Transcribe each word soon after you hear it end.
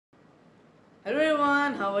Hello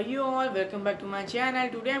everyone, how are you all? Welcome back to my channel.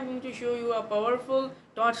 Today I'm going to show you a powerful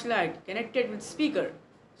torchlight connected with speaker.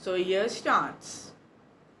 So here starts.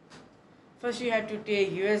 First you have to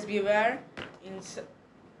take USB wire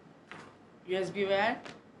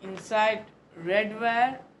inside red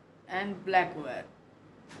wire and black wire.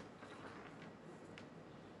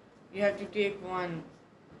 You have to take one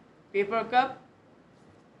paper cup.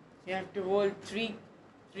 You have to hold three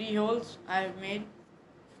holes I have made,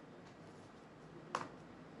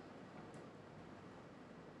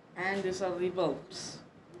 and these are the bulbs.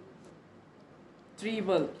 Three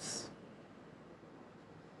bulbs.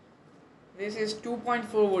 This is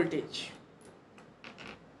 2.4 voltage.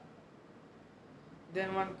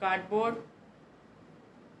 Then one cardboard.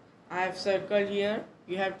 I have circled here.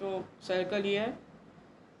 You have to circle here.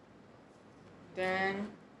 Then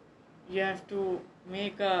you have to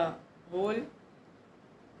make a hole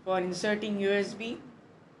for inserting USB.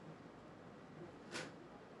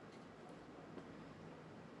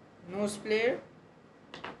 Nose player,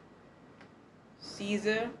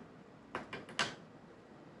 scissor,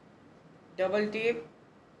 double tape,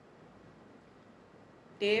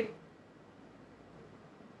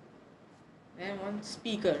 and one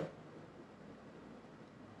speaker.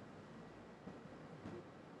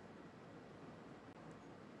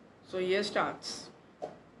 So here starts.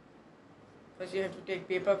 First you have to take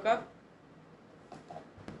paper cup,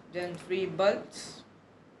 then three bulbs,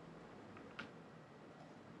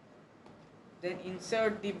 then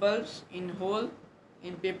insert the bulbs in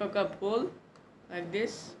paper cup hole like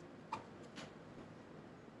this.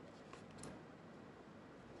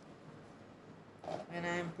 And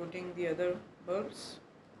I am putting the other bulbs.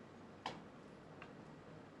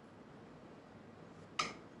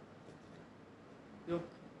 Look.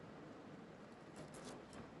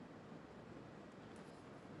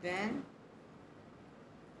 Then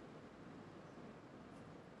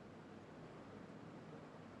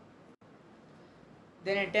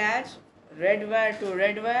attach red wire to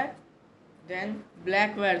red wire, then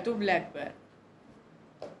black wire to black wire.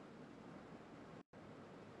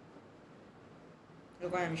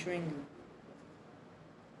 Look, I am showing you.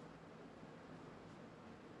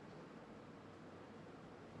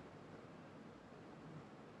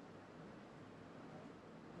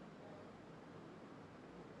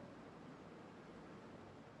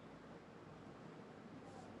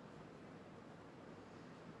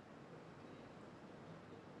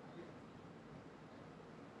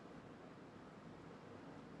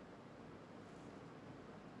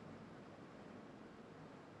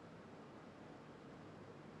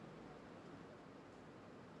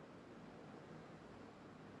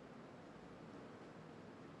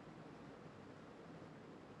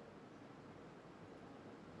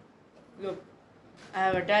 Look, I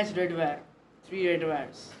have attached red wire, three red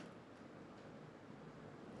wires.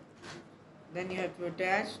 Then you have to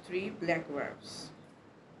attach three black wires.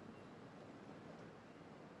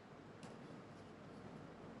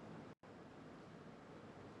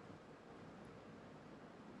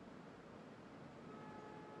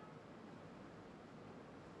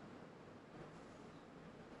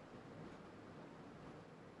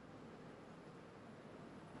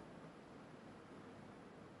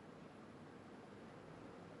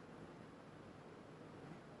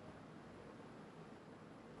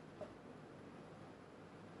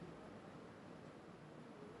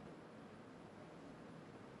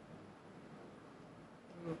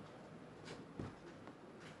 Look,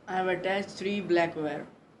 I have attached three black wire.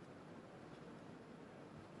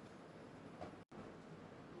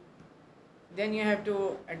 Then you have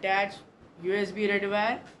to attach USB red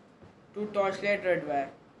wire to torchlight red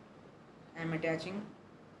wire. I am attaching.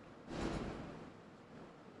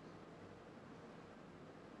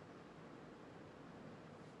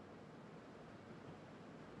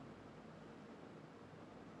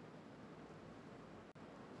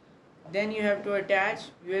 Then you have to attach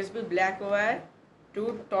USB black wire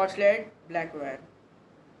to torchlight black wire.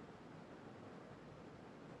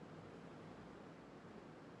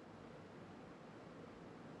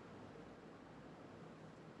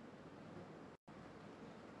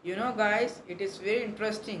 You know guys, it is very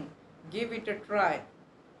interesting. Give it a try.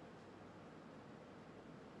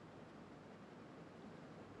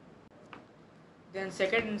 Then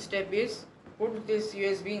second step is put this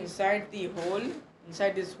USB inside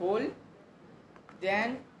this hole.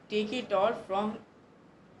 Then take it out from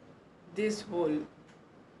this hole.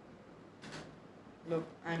 Look,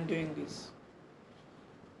 I am doing this.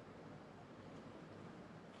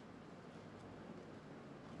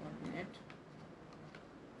 One minute.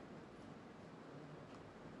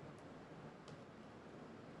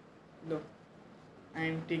 Look, I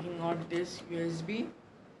am taking out this USB.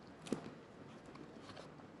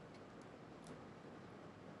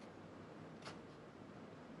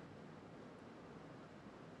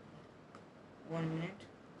 One minute.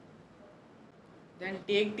 Then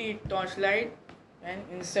take the torchlight and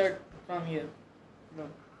insert from here.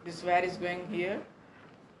 Look, this wire is going here.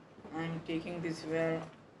 I am taking this wire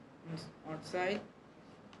outside.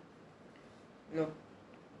 Look,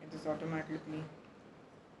 it is automatically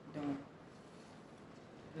down.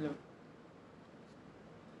 Look,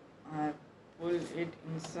 I pull it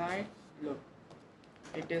inside. Look,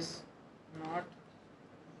 it is not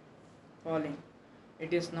falling.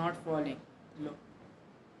 It is not falling. Look.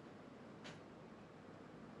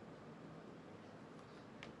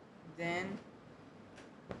 Then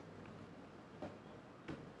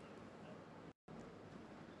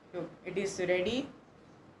look, it is ready.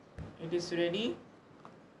 It is ready.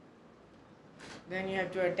 Then you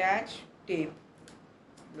have to attach tape.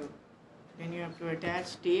 Look, then you have to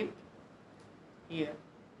attach tape here.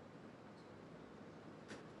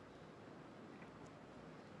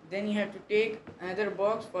 Then you have to take another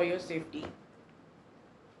box for your safety.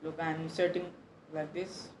 Look, I am inserting like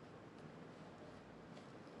this.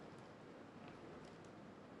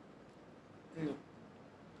 Look,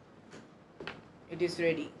 it is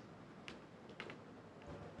ready.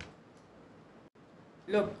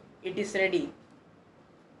 Look, it is ready.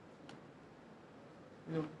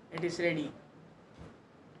 Look, it is ready.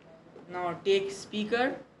 Now take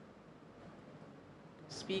speaker,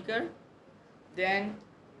 then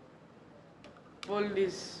pull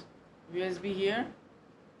this USB here.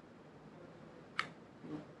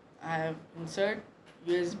 I have insert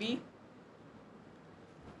USB.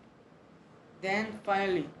 Then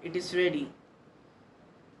finally it is ready.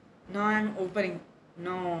 Now I am opening.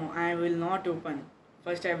 No, I will not open.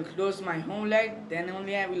 First I will close my home light, then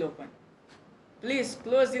only I will open. Please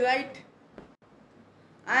close the light.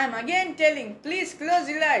 I am again telling, please close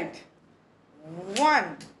the light.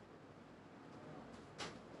 1,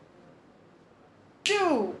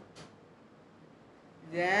 2,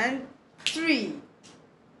 then 3.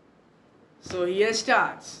 So here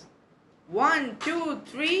starts. 1, 2,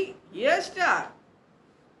 3, here start.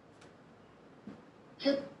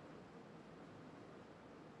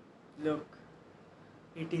 Look,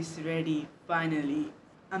 it is ready finally.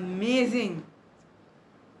 Amazing.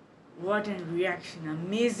 What a reaction,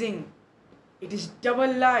 amazing. It is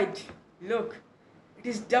double light. Look, it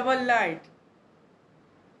is double light.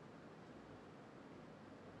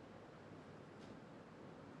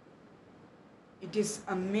 It is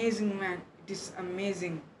amazing, man. It is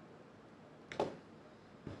amazing.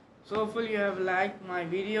 So hopefully you have liked my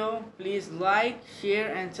video. Please like,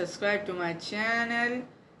 share and subscribe to my channel.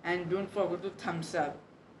 And don't forget to thumbs up.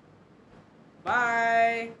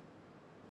 Bye.